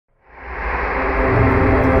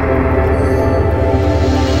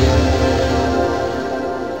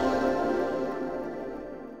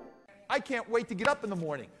wait to get up in the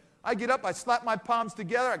morning. I get up, I slap my palms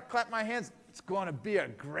together, I clap my hands. It's going to be a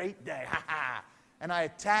great day. Ha ha. And I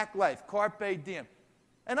attack life. Carpe diem.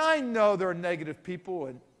 And I know there are negative people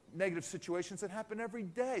and negative situations that happen every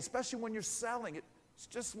day, especially when you're selling. It's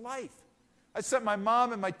just life. I sent my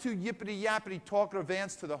mom and my two yippity-yappity talkative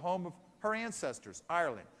aunts to the home of her ancestors,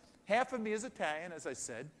 Ireland. Half of me is Italian, as I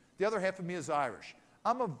said. The other half of me is Irish.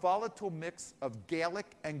 I'm a volatile mix of Gaelic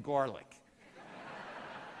and garlic.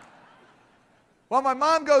 Well, my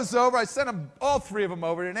mom goes over. I sent them, all three of them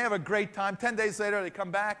over, and they have a great time. 10 days later, they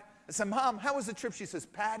come back. I said, Mom, how was the trip? She says,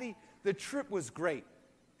 Patty, the trip was great,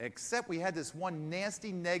 except we had this one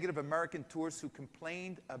nasty, negative American tourist who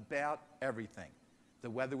complained about everything. The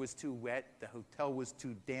weather was too wet. The hotel was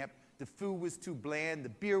too damp. The food was too bland. The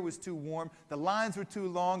beer was too warm. The lines were too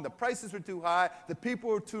long. The prices were too high. The people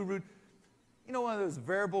were too rude. You know one of those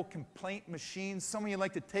variable complaint machines, some of you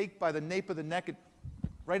like to take by the nape of the neck and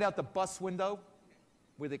right out the bus window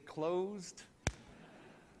with it closed?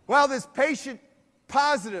 Well, this patient,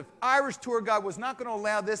 positive Irish tour guide was not going to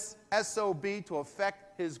allow this SOB to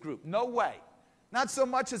affect his group. No way. Not so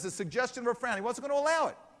much as a suggestion or a frown. He wasn't going to allow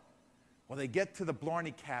it. Well, they get to the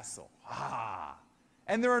Blarney Castle.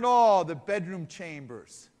 And they're in all the bedroom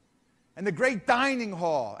chambers and the great dining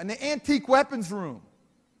hall and the antique weapons room.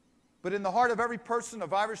 But in the heart of every person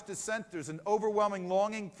of Irish descent, there's an overwhelming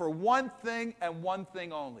longing for one thing and one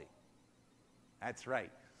thing only. That's right.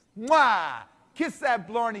 Mwah! Kiss that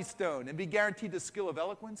Blarney Stone and be guaranteed the skill of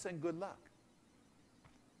eloquence and good luck.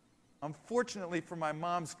 Unfortunately for my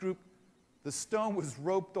mom's group, the stone was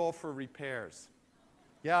roped off for repairs.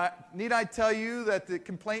 Yeah, need I tell you that the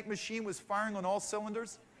complaint machine was firing on all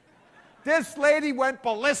cylinders? This lady went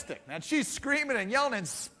ballistic, and she's screaming and yelling and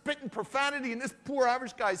spitting profanity in this poor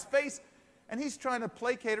Irish guy's face, and he's trying to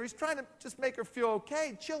placate her. He's trying to just make her feel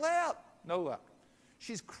okay. Chill out. No luck.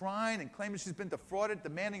 She's crying and claiming she's been defrauded,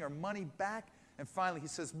 demanding her money back, and finally he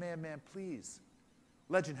says, ma'am, please.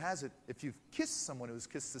 Legend has it, if you've kissed someone who's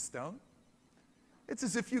kissed the stone, it's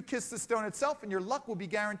as if you kissed the stone itself, and your luck will be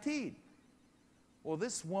guaranteed. Well,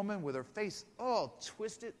 this woman, with her face all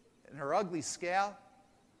twisted and her ugly scowl,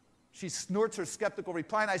 she snorts her skeptical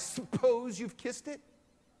reply, and I suppose you've kissed it?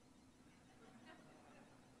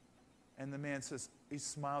 And the man says, he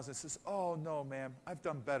smiles and says, oh, no, ma'am, I've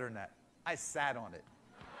done better than that. I sat on it.